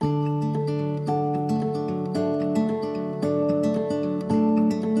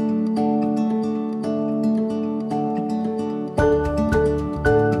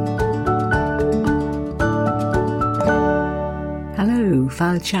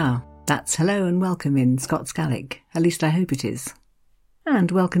Ciao ciao. That's hello and welcome in Scots Gaelic, at least I hope it is. And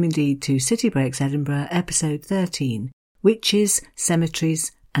welcome indeed to City Breaks Edinburgh, episode 13, Witches,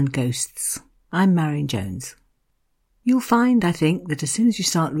 Cemeteries and Ghosts. I'm Marion Jones. You'll find, I think, that as soon as you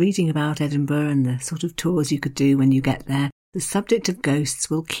start reading about Edinburgh and the sort of tours you could do when you get there, the subject of ghosts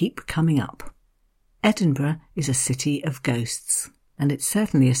will keep coming up. Edinburgh is a city of ghosts, and it's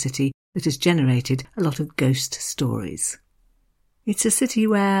certainly a city that has generated a lot of ghost stories. It's a city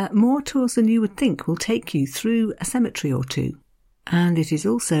where more tours than you would think will take you through a cemetery or two. And it is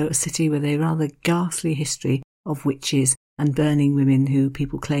also a city with a rather ghastly history of witches and burning women who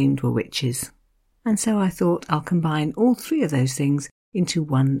people claimed were witches. And so I thought I'll combine all three of those things into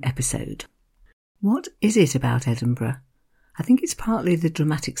one episode. What is it about Edinburgh? I think it's partly the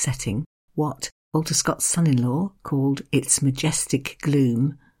dramatic setting, what Walter Scott's son-in-law called its majestic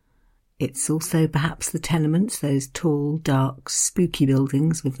gloom. It's also perhaps the tenements, those tall, dark, spooky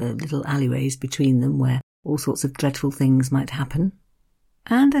buildings with the little alleyways between them where all sorts of dreadful things might happen.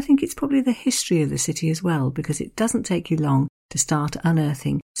 And I think it's probably the history of the city as well, because it doesn't take you long to start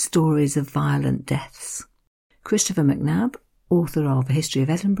unearthing stories of violent deaths. Christopher McNabb, author of A History of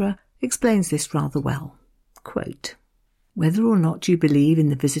Edinburgh, explains this rather well. Quote, "Whether or not you believe in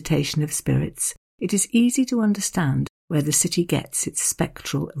the visitation of spirits, it is easy to understand where the city gets its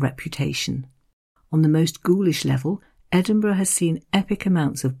spectral reputation. On the most ghoulish level, Edinburgh has seen epic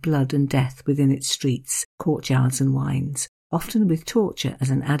amounts of blood and death within its streets, courtyards and wynds, often with torture as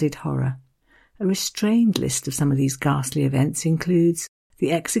an added horror. A restrained list of some of these ghastly events includes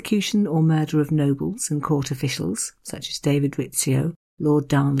the execution or murder of nobles and court officials, such as David Rizzio, Lord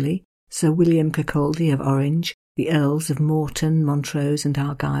Darnley, Sir William Kirkcaldy of Orange, the Earls of Morton, Montrose and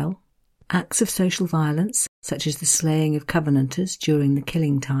Argyll, acts of social violence, such as the slaying of Covenanters during the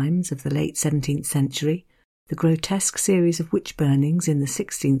killing times of the late 17th century, the grotesque series of witch burnings in the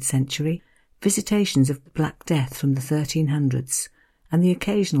 16th century, visitations of the Black Death from the 1300s, and the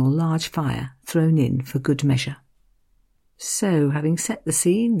occasional large fire thrown in for good measure." So, having set the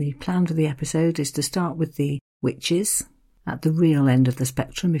scene, the plan for the episode is to start with the witches, at the real end of the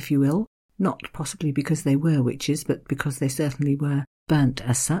spectrum, if you will, not possibly because they were witches, but because they certainly were burnt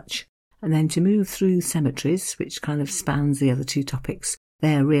as such, and then to move through cemeteries, which kind of spans the other two topics.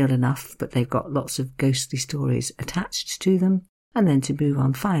 They're real enough, but they've got lots of ghostly stories attached to them, and then to move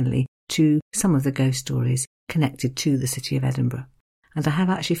on finally to some of the ghost stories connected to the city of Edinburgh. And I have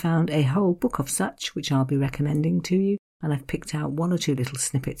actually found a whole book of such, which I'll be recommending to you, and I've picked out one or two little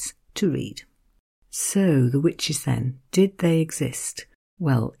snippets to read. So, the witches then, did they exist?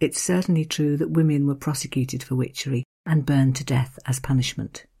 Well, it's certainly true that women were prosecuted for witchery and burned to death as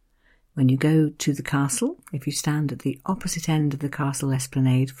punishment. When you go to the castle, if you stand at the opposite end of the castle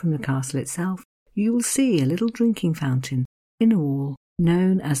esplanade from the castle itself, you will see a little drinking fountain in a wall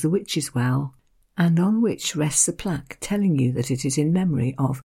known as the Witches' Well, and on which rests a plaque telling you that it is in memory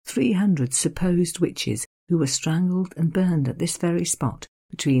of 300 supposed witches who were strangled and burned at this very spot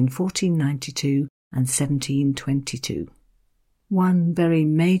between 1492 and 1722. One very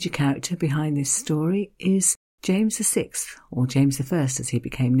major character behind this story is James VI, or James I as he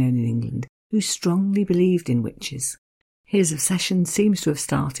became known in England, who strongly believed in witches. His obsession seems to have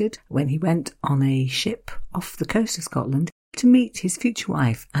started when he went on a ship off the coast of Scotland to meet his future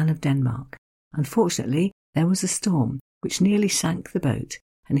wife, Anne of Denmark. Unfortunately, there was a storm which nearly sank the boat,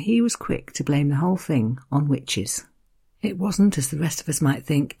 and he was quick to blame the whole thing on witches. It wasn't, as the rest of us might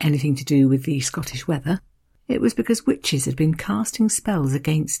think, anything to do with the Scottish weather. It was because witches had been casting spells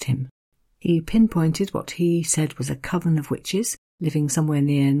against him. He pinpointed what he said was a coven of witches living somewhere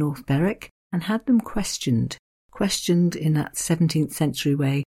near North Berwick and had them questioned in that 17th century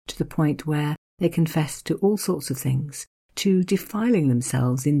way, to the point where they confessed to all sorts of things, to defiling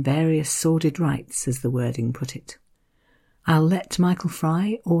themselves in various sordid rites, as the wording put it. I'll let Michael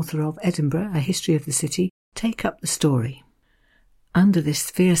Fry, author of Edinburgh, A History of the City, take up the story. Under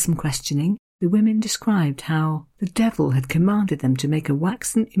this fearsome questioning, the women described how the devil had commanded them to make a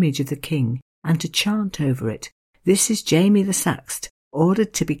waxen image of the king and to chant over it, "This is Jamie the Saxt,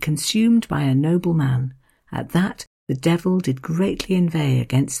 ordered to be consumed by a noble man. At that the devil did greatly inveigh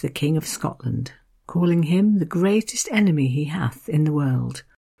against the King of Scotland, calling him the greatest enemy he hath in the world."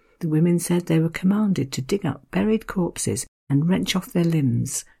 The women said they were commanded to dig up buried corpses and wrench off their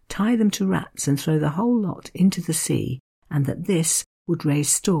limbs, tie them to rats and throw the whole lot into the sea, and that this would raise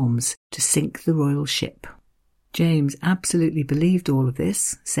storms to sink the royal ship. James absolutely believed all of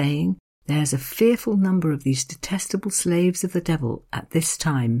this, saying, "There's a fearful number of these detestable slaves of the devil at this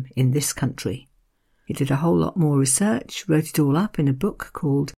time in this country." He did a whole lot more research, wrote it all up in a book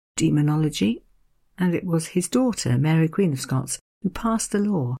called Demonology, and it was his daughter, Mary Queen of Scots, who passed a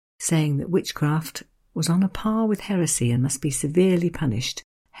law saying that witchcraft was on a par with heresy and must be severely punished.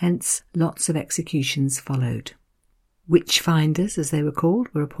 Hence, lots of executions followed. Witch-finders, as they were called,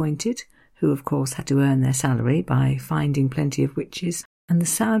 were appointed, who of course had to earn their salary by finding plenty of witches, and the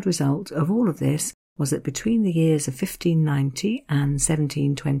sad result of all of this was that between the years of 1590 and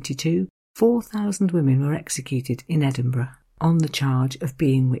 1722, 4,000 women were executed in Edinburgh on the charge of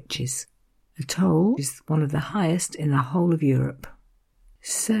being witches. The toll is one of the highest in the whole of Europe.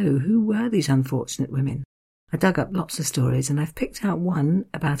 So, who were these unfortunate women? I dug up lots of stories, and I've picked out one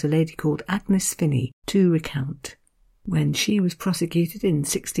about a lady called Agnes Finney to recount. When she was prosecuted in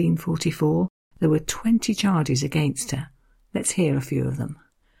 1644, there were 20 charges against her. Let's hear a few of them.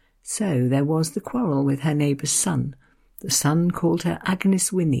 So, there was the quarrel with her neighbour's son. The son called her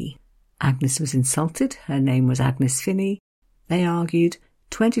Agnes Winnie. Agnes was insulted. Her name was Agnes Finney. They argued.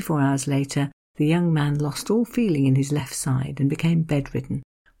 24 hours later, the young man lost all feeling in his left side and became bedridden.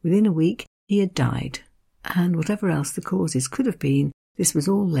 Within a week, he had died. And whatever else the causes could have been, this was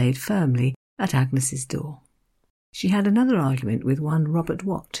all laid firmly at Agnes's door. She had another argument with one Robert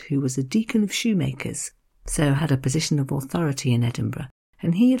Watt, who was a deacon of shoemakers, so had a position of authority in Edinburgh,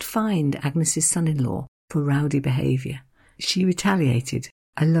 and he had fined Agnes's son-in-law for rowdy behaviour. She retaliated,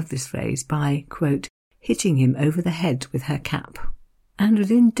 I love this phrase, by, quote, hitting him over the head with her cap. And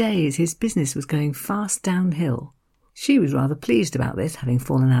within days his business was going fast downhill. She was rather pleased about this, having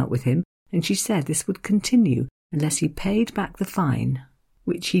fallen out with him, and she said this would continue unless he paid back the fine,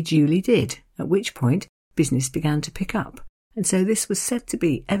 which he duly did, at which point business began to pick up, and so this was said to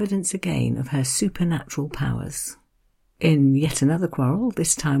be evidence again of her supernatural powers. In yet another quarrel,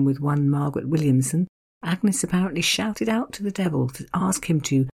 this time with one Margaret Williamson, Agnes apparently shouted out to the devil to ask him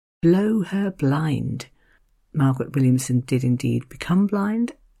to blow her blind. Margaret Williamson did indeed become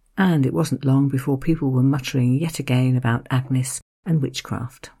blind, and it wasn't long before people were muttering yet again about Agnes and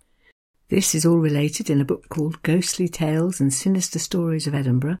witchcraft. This is all related in a book called Ghostly Tales and Sinister Stories of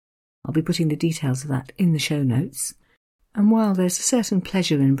Edinburgh. I'll be putting the details of that in the show notes. And while there's a certain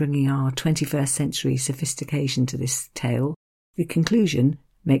pleasure in bringing our 21st century sophistication to this tale, the conclusion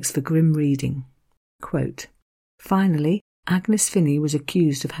makes for grim reading. Quote, finally, Agnes Finney was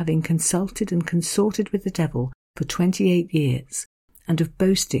accused of having consulted and consorted with the devil for 28 years, and of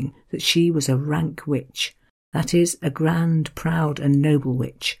boasting that she was a rank witch, that is, a grand, proud and noble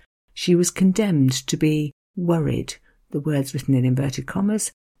witch. She was condemned to be worried, the words written in inverted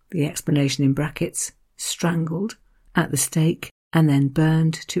commas, the explanation in brackets, strangled, at the stake, and then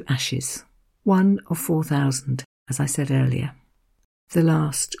burned to ashes. One of 4,000, as I said earlier. The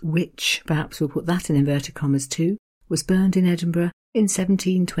last witch, perhaps we'll put that in inverted commas too, was burned in Edinburgh in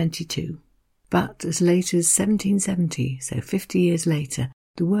 1722. But as late as 1770, so 50 years later,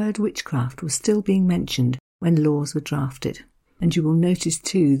 the word witchcraft was still being mentioned when laws were drafted. And you will notice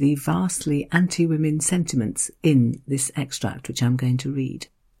too the vastly anti-women sentiments in this extract, which I'm going to read.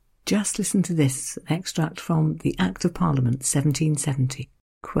 Just listen to this, an extract from the Act of Parliament 1770.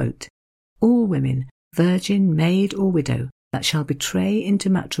 Quote, all women, virgin, maid or widow, that shall betray into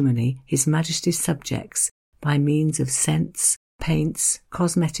matrimony his Majesty's subjects by means of scents, paints,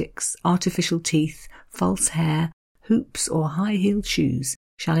 cosmetics, artificial teeth, false hair, hoops or high-heeled shoes,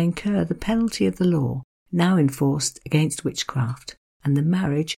 shall incur the penalty of the law, now enforced against witchcraft, and the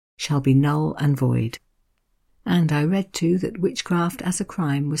marriage shall be null and void. And I read too that witchcraft as a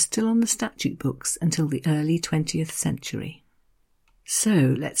crime was still on the statute books until the early 20th century.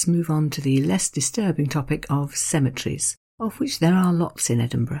 So let's move on to the less disturbing topic of cemeteries, of which there are lots in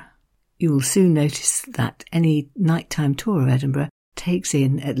Edinburgh. You will soon notice that any nighttime tour of Edinburgh takes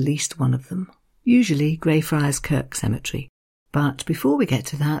in at least one of them, usually Greyfriars Kirk Cemetery. But before we get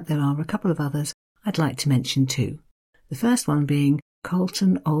to that, there are a couple of others I'd like to mention too. The first one being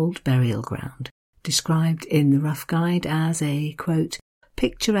Colton Old Burial Ground, described in the Rough Guide as a, quote,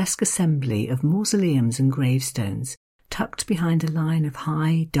 picturesque assembly of mausoleums and gravestones, tucked behind a line of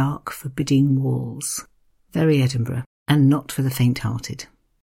high, dark, forbidding walls. Very Edinburgh, and not for the faint-hearted.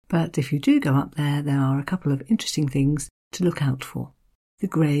 But if you do go up there, there are a couple of interesting things to look out for. The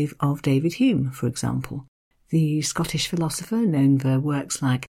grave of David Hume, for example, the Scottish philosopher known for works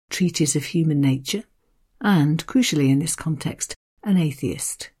like Treatise of Human Nature, and, crucially in this context, an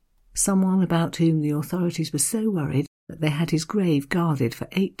atheist, someone about whom the authorities were so worried that they had his grave guarded for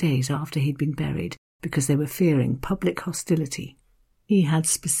 8 days after he'd been buried because they were fearing public hostility. He had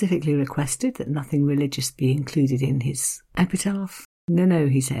specifically requested that nothing religious be included in his epitaph. No,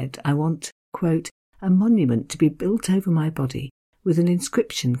 he said, I want, quote, a monument to be built over my body with an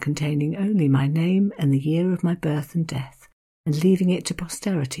inscription containing only my name and the year of my birth and death, and leaving it to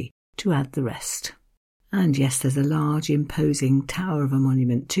posterity to add the rest. And yes, there's a large, imposing tower of a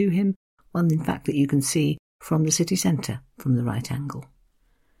monument to him, one in fact that you can see from the city centre from the right angle.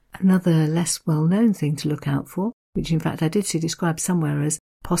 Another less well-known thing to look out for, which in fact I did see described somewhere as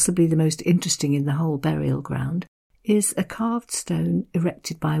possibly the most interesting in the whole burial ground, is a carved stone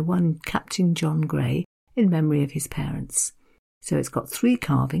erected by one Captain John Gray in memory of his parents. So it's got 3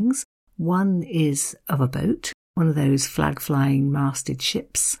 carvings. One is of a boat, one of those flag-flying masted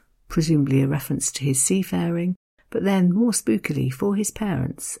ships, presumably a reference to his seafaring, but then more spookily for his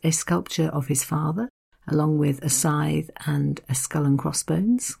parents, a sculpture of his father, along with a scythe and a skull and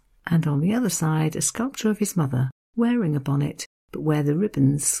crossbones, and on the other side a sculpture of his mother, wearing a bonnet, but where the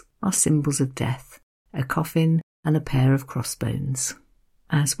ribbons are symbols of death, a coffin and a pair of crossbones.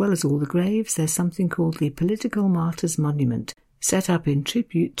 As well as all the graves, there's something called the Political Martyrs Monument, set up in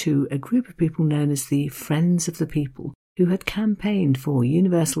tribute to a group of people known as the Friends of the People, who had campaigned for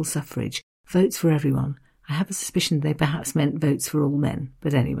universal suffrage, votes for everyone. I have a suspicion they perhaps meant votes for all men,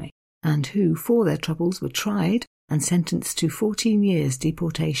 but anyway, and who, for their troubles, were tried and sentenced to 14 years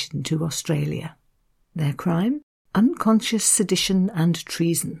deportation to Australia. Their crime? Unconscious sedition and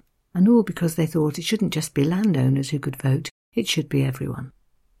treason, and all because they thought it shouldn't just be landowners who could vote, it should be everyone.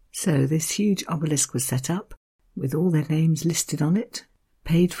 So this huge obelisk was set up, with all their names listed on it,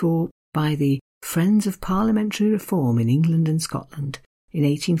 paid for by the Friends of Parliamentary Reform in England and Scotland in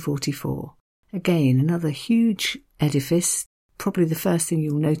 1844. Again, another huge edifice, probably the first thing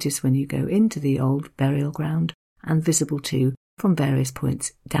you'll notice when you go into the old burial ground, and visible too from various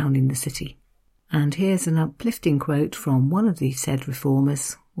points down in the city. And here's an uplifting quote from one of the said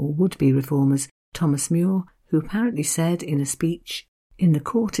reformers, or would-be reformers, Thomas Muir, who apparently said in a speech in the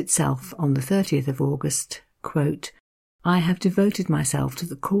court itself on the 30th of August, quote, "I have devoted myself to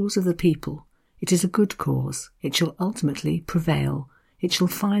the cause of the people. It is a good cause. It shall ultimately prevail. It shall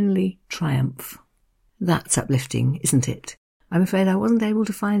finally triumph." That's uplifting, isn't it? I'm afraid I wasn't able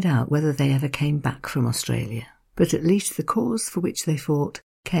to find out whether they ever came back from Australia, but at least the cause for which they fought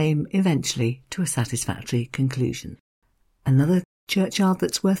came eventually to a satisfactory conclusion. Another churchyard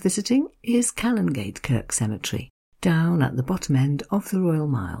that's worth visiting is Canongate Kirk Cemetery, down at the bottom end of the Royal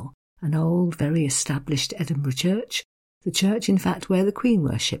Mile, an old, very established Edinburgh church, the church, in fact, where the Queen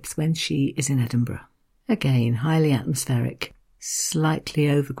worships when she is in Edinburgh. Again, highly atmospheric, slightly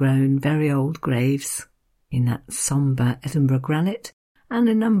overgrown, very old graves in that sombre Edinburgh granite, and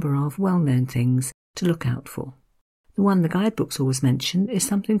a number of well-known things to look out for. The one the guidebooks always mention is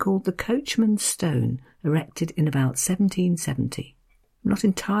something called the Coachman's Stone, erected in about 1770. I'm not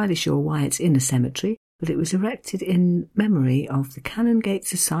entirely sure why it's in a cemetery, but it was erected in memory of the Canongate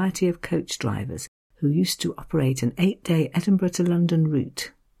Society of Coach Drivers, who used to operate an 8-day Edinburgh to London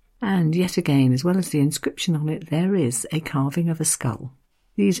route. And yet again, as well as the inscription on it, there is a carving of a skull.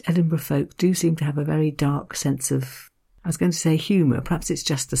 These Edinburgh folk do seem to have a very dark sense of, I was going to say humour, perhaps it's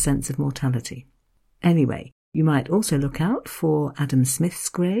just a sense of mortality. Anyway, you might also look out for Adam Smith's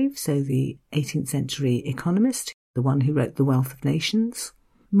grave, so the 18th century economist, the one who wrote The Wealth of Nations.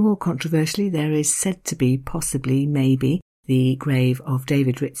 More controversially, there is said to be, possibly, maybe, the grave of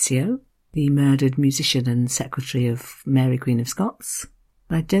David Rizzio, the murdered musician and secretary of Mary Queen of Scots.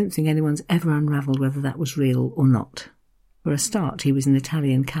 But I don't think anyone's ever unravelled whether that was real or not. For a start, he was an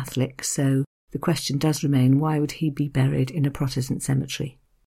Italian Catholic, so the question does remain, why would he be buried in a Protestant cemetery?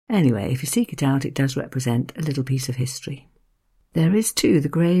 Anyway, if you seek it out, it does represent a little piece of history. There is too the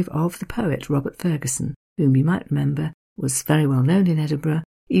grave of the poet Robert Fergusson, whom you might remember was very well known in Edinburgh,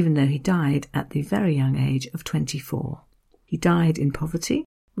 even though he died at the very young age of 24. He died in poverty,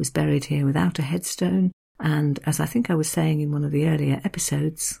 was buried here without a headstone, and, as I think I was saying in one of the earlier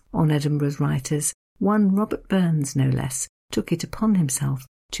episodes on Edinburgh's writers, one Robert Burns, no less, took it upon himself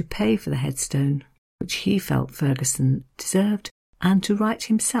to pay for the headstone, which he felt Fergusson deserved, and to write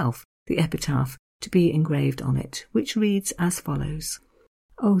himself the epitaph to be engraved on it, which reads as follows: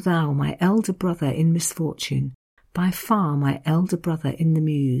 "O thou, my elder brother in misfortune, by far my elder brother in the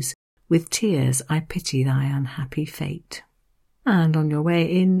muse, with tears I pity thy unhappy fate." And on your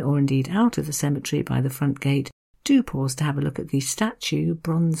way in, or indeed out of the cemetery by the front gate, do pause to have a look at the statue,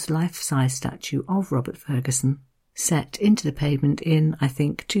 bronze life-size statue of Robert Fergusson, set into the pavement in, I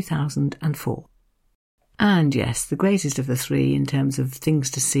think, 2004. And yes, the greatest of the three in terms of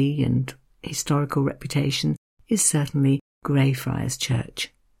things to see and historical reputation is certainly Greyfriars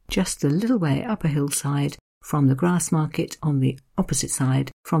Church, just a little way up a hillside from the Grassmarket on the opposite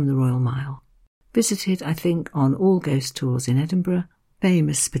side from the Royal Mile. Visited, I think, on all ghost tours in Edinburgh,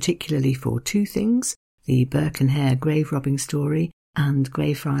 famous particularly for two things, the Burke and Hare grave robbing story and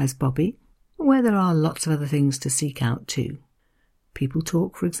Greyfriars Bobby, where there are lots of other things to seek out too. People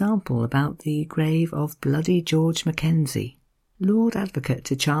talk, for example, about the grave of bloody George Mackenzie, Lord Advocate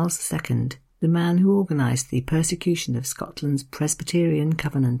to Charles II, the man who organised the persecution of Scotland's Presbyterian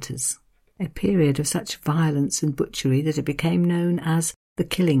Covenanters, a period of such violence and butchery that it became known as the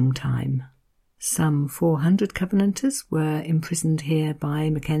Killing Time. Some 400 Covenanters were imprisoned here by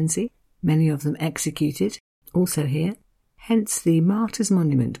Mackenzie, many of them executed, also here, hence the Martyrs'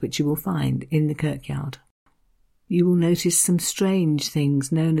 Monument which you will find in the kirkyard. You will notice some strange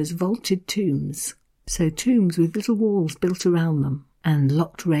things known as vaulted tombs, so tombs with little walls built around them and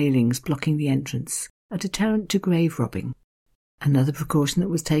locked railings blocking the entrance, a deterrent to grave robbing. Another precaution that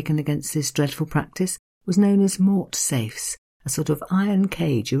was taken against this dreadful practice was known as mort safes, a sort of iron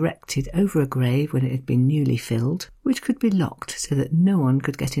cage erected over a grave when it had been newly filled, which could be locked so that no one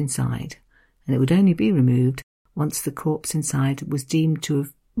could get inside, and it would only be removed once the corpse inside was deemed to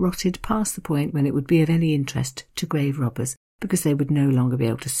have rotted past the point when it would be of any interest to grave robbers, because they would no longer be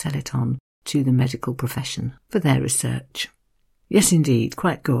able to sell it on to the medical profession for their research. Yes, indeed,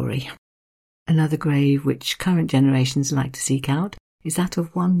 quite gory. Another grave which current generations like to seek out is that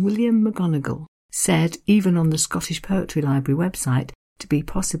of one William McGonagall, said, even on the Scottish Poetry Library website, to be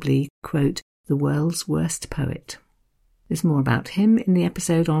possibly, quote, the world's worst poet. There's more about him in the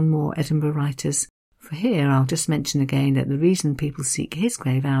episode on more Edinburgh writers. For here, I'll just mention again that the reason people seek his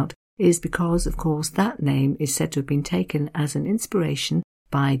grave out is because, of course, that name is said to have been taken as an inspiration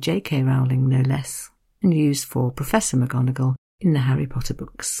by J.K. Rowling, no less, and used for Professor McGonagall in the Harry Potter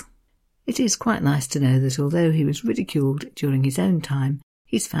books. It is quite nice to know that although he was ridiculed during his own time,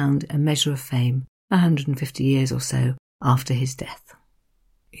 he's found a measure of fame 150 years or so after his death.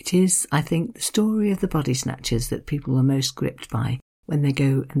 It is, I think, the story of the body snatchers that people are most gripped by when they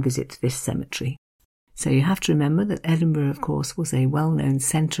go and visit this cemetery. So you have to remember that Edinburgh, of course, was a well-known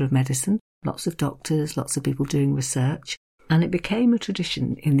centre of medicine, lots of doctors, lots of people doing research, and it became a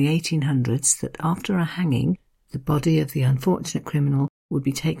tradition in the 1800s that after a hanging, the body of the unfortunate criminal would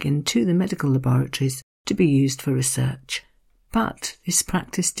be taken to the medical laboratories to be used for research. But this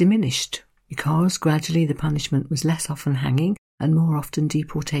practice diminished because gradually the punishment was less often hanging and more often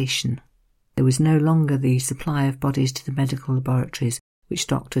deportation. There was no longer the supply of bodies to the medical laboratories which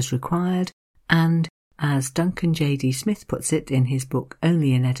doctors required, and, as Duncan J.D. Smith puts it in his book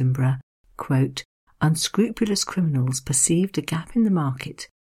Only in Edinburgh, quote, unscrupulous criminals perceived a gap in the market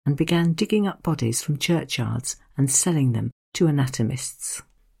and began digging up bodies from churchyards and selling them to anatomists.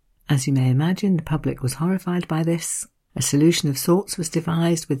 As you may imagine, the public was horrified by this. A solution of sorts was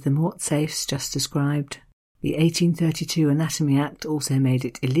devised with the mort safes just described. The 1832 Anatomy Act also made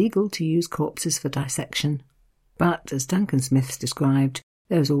it illegal to use corpses for dissection. But, as Duncan Smith described,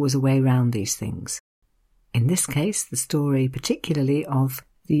 there was always a way round these things. In this case, the story particularly of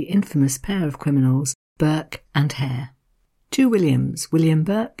the infamous pair of criminals, Burke and Hare. Two Williams, William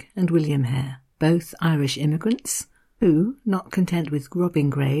Burke and William Hare, both Irish immigrants, who, not content with robbing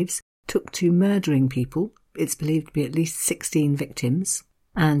graves, took to murdering people, it's believed to be at least 16 victims,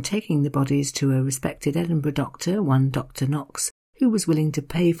 and taking the bodies to a respected Edinburgh doctor, one Dr. Knox, who was willing to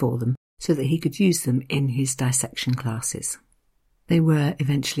pay for them so that he could use them in his dissection classes. They were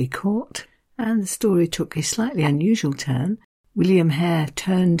eventually caught, and the story took a slightly unusual turn. William Hare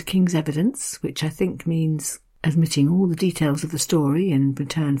turned King's evidence, which I think means admitting all the details of the story in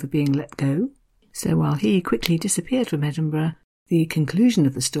return for being let go. So while he quickly disappeared from Edinburgh, the conclusion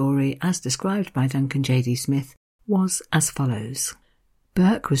of the story, as described by Duncan J.D. Smith, was as follows.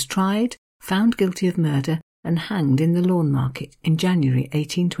 Burke was tried, found guilty of murder, and hanged in the Lawn Market in January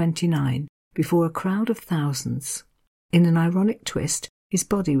 1829 before a crowd of thousands. In an ironic twist, his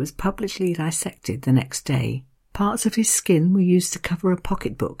body was publicly dissected the next day. Parts of his skin were used to cover a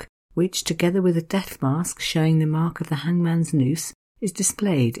pocketbook, which, together with a death mask showing the mark of the hangman's noose, is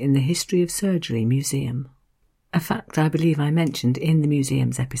displayed in the History of Surgery Museum. A fact I believe I mentioned in the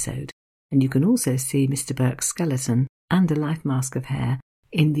museum's episode, and you can also see Mr. Burke's skeleton and a life mask of Hare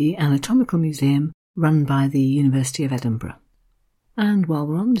in the Anatomical Museum run by the University of Edinburgh. And while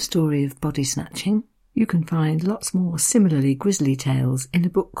we're on the story of body snatching, you can find lots more similarly grisly tales in a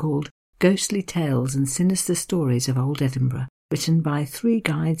book called Ghostly Tales and Sinister Stories of Old Edinburgh, written by 3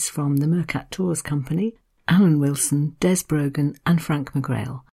 guides from the Mercat Tours Company, Alan Wilson, Des Brogan and Frank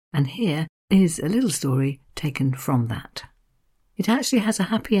McGrail, and here is a little story taken from that. It actually has a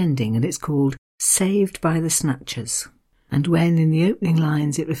happy ending and it's called Saved by the Snatchers, and when in the opening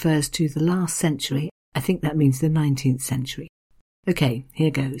lines it refers to the last century, I think that means the 19th century. Okay,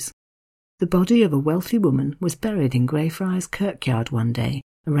 here goes. The body of a wealthy woman was buried in Greyfriars Kirkyard one day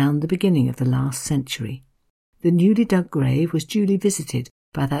around the beginning of the last century. The newly dug grave was duly visited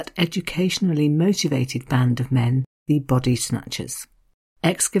by that educationally motivated band of men the body snatchers.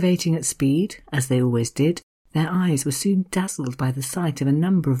 Excavating at speed, as they always did, their eyes were soon dazzled by the sight of a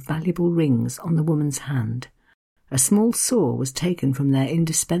number of valuable rings on the woman's hand. A small saw was taken from their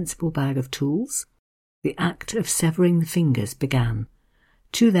indispensable bag of tools. The act of severing the fingers began.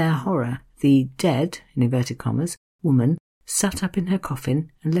 To their horror, the dead, in inverted commas, woman sat up in her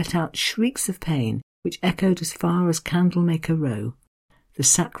coffin and let out shrieks of pain which echoed as far as Candlemaker Row. The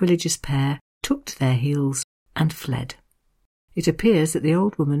sacrilegious pair took to their heels and fled. It appears that the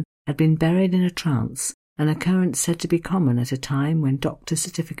old woman had been buried in a trance, an occurrence said to be common at a time when doctors'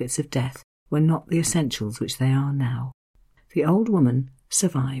 certificates of death were not the essentials which they are now. The old woman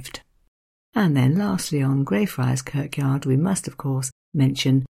survived. And then lastly on Greyfriars Kirkyard we must of course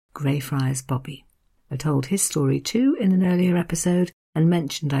mention Greyfriars Bobby. I told his story too in an earlier episode and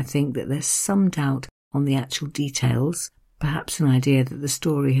mentioned, I think, that there's some doubt on the actual details, perhaps an idea that the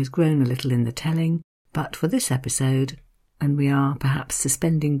story has grown a little in the telling, but for this episode, and we are perhaps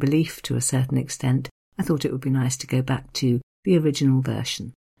suspending belief to a certain extent, I thought it would be nice to go back to the original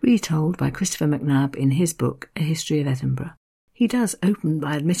version, retold by Christopher McNabb in his book A History of Edinburgh. He does open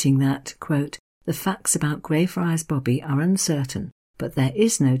by admitting that, quote, the facts about Greyfriars Bobby are uncertain, but there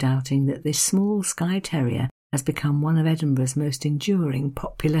is no doubting that this small Skye Terrier has become one of Edinburgh's most enduring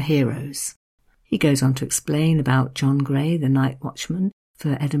popular heroes. He goes on to explain about John Gray, the night watchman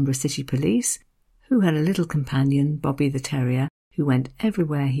for Edinburgh City Police, who had a little companion, Bobby the Terrier, who went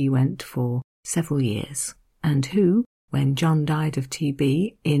everywhere he went for several years, and who, when John died of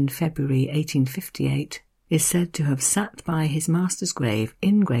TB in February 1858, is said to have sat by his master's grave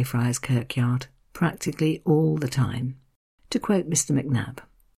in Greyfriars Kirkyard practically all the time. To quote Mr. McNabb,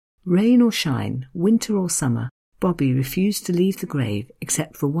 rain or shine, winter or summer, Bobby refused to leave the grave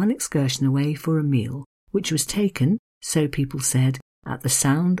except for one excursion away for a meal, which was taken, so people said, at the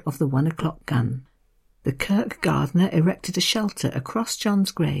sound of the 1 o'clock gun. The kirk gardener erected a shelter across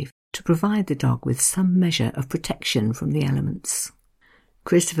John's grave to provide the dog with some measure of protection from the elements.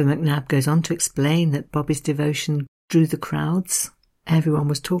 Christopher McNabb goes on to explain that Bobby's devotion drew the crowds. Everyone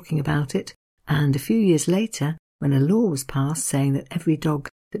was talking about it, and a few years later, when a law was passed saying that every dog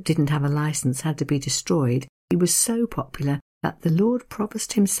that didn't have a licence had to be destroyed, he was so popular that the Lord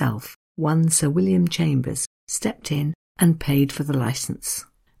Provost himself, one Sir William Chambers, stepped in and paid for the licence.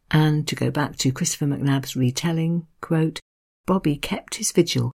 And to go back to Christopher McNabb's retelling, quote, Bobby kept his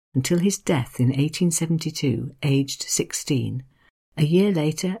vigil until his death in 1872, aged 16. A year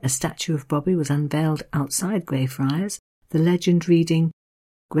later, a statue of Bobby was unveiled outside Greyfriars, the legend reading,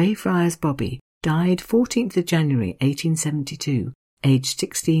 Greyfriars Bobby died 14th of January 1872, aged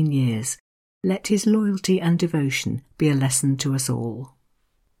 16 years. Let his loyalty and devotion be a lesson to us all.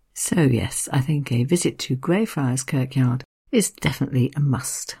 So yes, I think a visit to Greyfriars Kirkyard is definitely a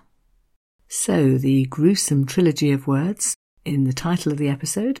must. So the gruesome trilogy of words in the title of the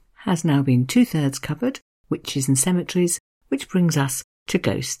episode has now been 2/3 covered, witches and cemeteries, which brings us to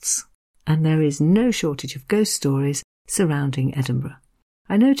ghosts. And there is no shortage of ghost stories surrounding Edinburgh.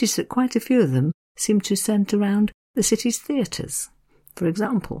 I noticed that quite a few of them seem to centre around the city's theatres. For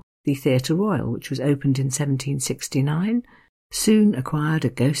example, the Theatre Royal, which was opened in 1769, soon acquired a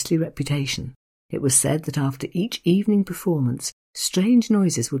ghostly reputation. It was said that after each evening performance, strange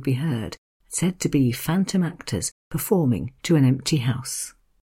noises would be heard, said to be phantom actors performing to an empty house.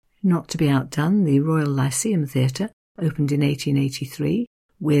 Not to be outdone, the Royal Lyceum Theatre opened in 1883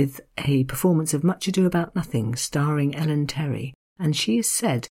 with a performance of Much Ado About Nothing starring Ellen Terry, and she is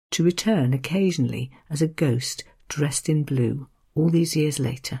said to return occasionally as a ghost dressed in blue all these years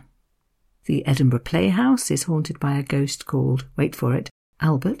later. The Edinburgh Playhouse is haunted by a ghost called, wait for it,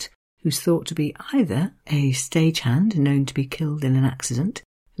 Albert, who's thought to be either a stagehand known to be killed in an accident,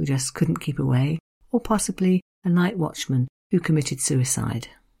 who just couldn't keep away, or possibly a night watchman who committed suicide.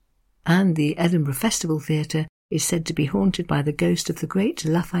 And the Edinburgh Festival Theatre is said to be haunted by the ghost of the great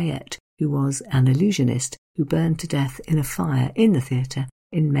Lafayette, who was an illusionist who burned to death in a fire in the theatre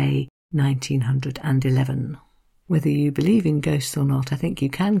in May 1911. Whether you believe in ghosts or not, I think you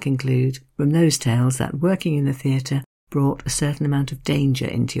can conclude from those tales that working in the theatre brought a certain amount of danger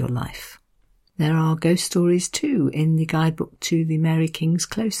into your life. There are ghost stories too in the guidebook to the Mary King's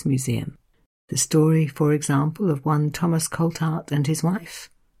Close Museum. The story, for example, of one Thomas Coltart and his wife,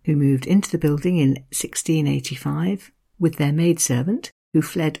 who moved into the building in 1685 with their maidservant, who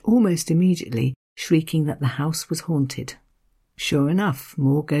fled almost immediately, shrieking that the house was haunted. Sure enough,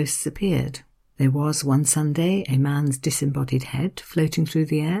 more ghosts appeared. There was one Sunday a man's disembodied head floating through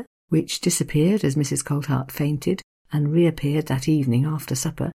the air, which disappeared as Mrs. Coltart fainted and reappeared that evening after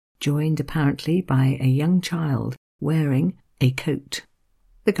supper, joined apparently by a young child wearing a coat.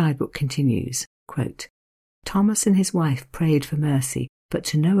 The guidebook continues, quote, Thomas and his wife prayed for mercy, but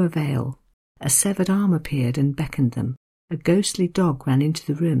to no avail. A severed arm appeared and beckoned them. A ghostly dog ran into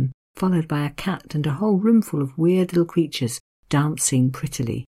the room, followed by a cat and a whole roomful of weird little creatures dancing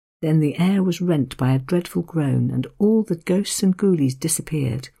prettily. Then the air was rent by a dreadful groan, and all the ghosts and ghoulies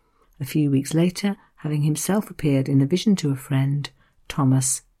disappeared. A few weeks later, having himself appeared in a vision to a friend,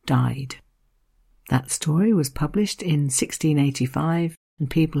 Thomas died. That story was published in 1685, and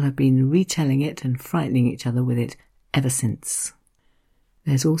people have been retelling it and frightening each other with it ever since.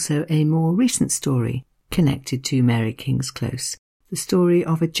 There's also a more recent story connected to Mary King's Close, the story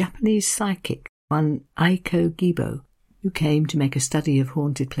of a Japanese psychic, one Aiko Gibo, who came to make a study of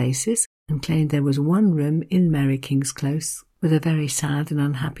haunted places and claimed there was one room in Mary King's Close with a very sad and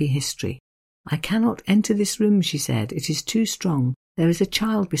unhappy history. "I cannot enter this room," she said. "It is too strong. There is a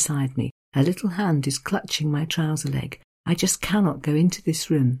child beside me. Her little hand is clutching my trouser leg. I just cannot go into this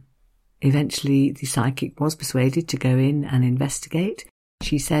room." Eventually, the psychic was persuaded to go in and investigate.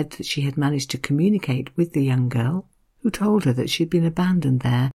 She said that she had managed to communicate with the young girl, who told her that she had been abandoned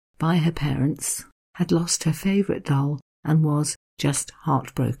there by her parents, had lost her favourite doll, and was just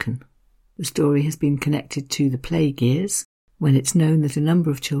heartbroken. The story has been connected to the plague years, when it's known that a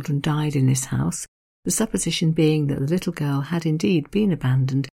number of children died in this house, the supposition being that the little girl had indeed been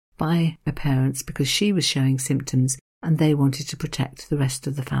abandoned by her parents because she was showing symptoms and they wanted to protect the rest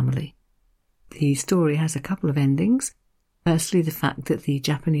of the family. The story has a couple of endings. Firstly, the fact that the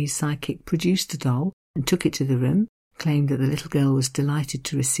Japanese psychic produced a doll and took it to the room, claimed that the little girl was delighted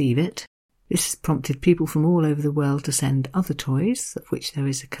to receive it. This prompted people from all over the world to send other toys, of which there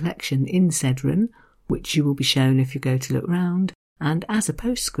is a collection in said room, which you will be shown if you go to look round, and as a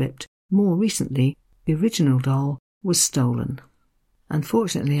postscript, more recently, the original doll was stolen.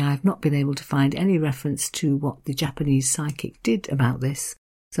 Unfortunately, I have not been able to find any reference to what the Japanese psychic did about this,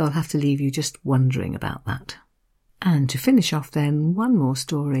 so I'll have to leave you just wondering about that. And to finish off then, one more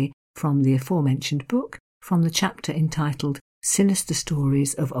story from the aforementioned book, from the chapter entitled Sinister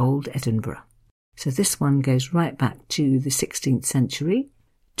Stories of Old Edinburgh. So this one goes right back to the 16th century,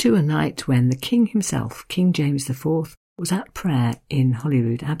 to a night when the king himself, King James IV, was at prayer in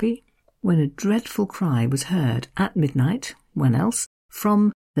Holyrood Abbey, when a dreadful cry was heard at midnight, when else,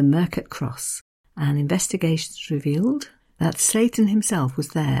 from the Mercat Cross, and investigations revealed that Satan himself was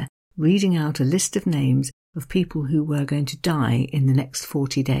there, reading out a list of names of people who were going to die in the next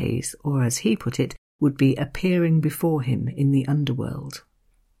 40 days, or as he put it, would be appearing before him in the underworld.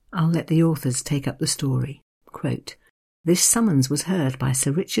 I'll let the authors take up the story. Quote, "This summons was heard by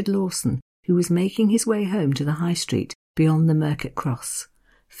Sir Richard Lawson, who was making his way home to the High Street beyond the Mercat Cross.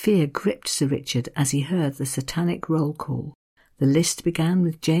 Fear gripped Sir Richard as he heard the satanic roll call. The list began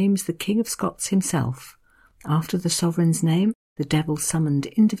with James, the King of Scots himself. After the sovereign's name, the devil summoned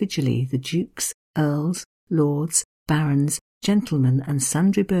individually the dukes, earls, lords, barons, gentlemen, and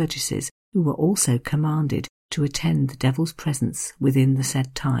sundry burgesses, who were also commanded to attend the devil's presence within the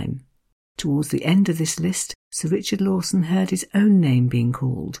said time. Towards the end of this list, Sir Richard Lawson heard his own name being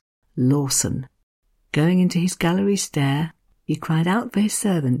called, Lawson. Going into his gallery stair, he cried out for his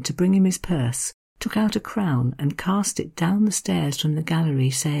servant to bring him his purse, took out a crown and cast it down the stairs from the gallery,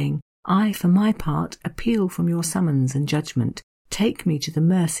 saying, 'I, for my part, appeal from your summons and judgment. Take me to the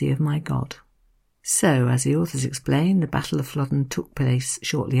mercy of my God.' So, as the authors explain, the Battle of Flodden took place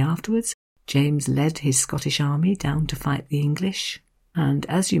shortly afterwards. James led his Scottish army down to fight the English, and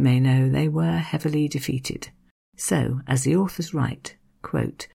as you may know, they were heavily defeated. So, as the authors write,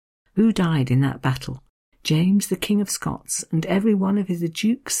 quote, 'Who died in that battle? James, the King of Scots, and every one of the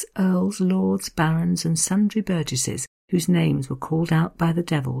dukes, earls, lords, barons, and sundry burgesses, whose names were called out by the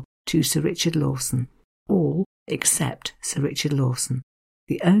devil to Sir Richard Lawson, all except Sir Richard Lawson,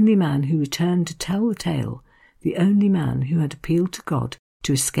 the only man who returned to tell the tale, the only man who had appealed to God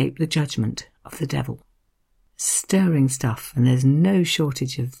to escape the judgment of the devil.' Stirring stuff, and there's no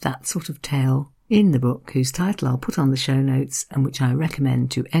shortage of that sort of tale in the book, whose title I'll put on the show notes and which I recommend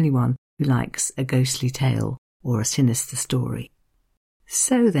to anyone who likes a ghostly tale or a sinister story.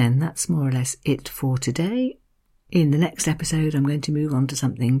 So then, that's more or less it for today. In the next episode, I'm going to move on to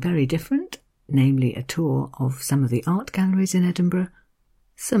something very different, namely a tour of some of the art galleries in Edinburgh,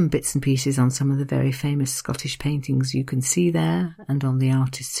 some bits and pieces on some of the very famous Scottish paintings you can see there and on the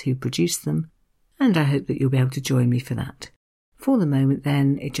artists who produced them, and I hope that you'll be able to join me for that. For the moment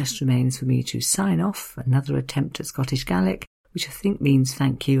then, it just remains for me to sign off another attempt at Scottish Gaelic, which I think means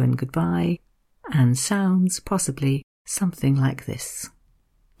thank you and goodbye, and sounds possibly something like this.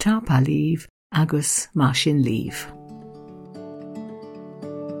 Ta pa leave, agus mar sin leave.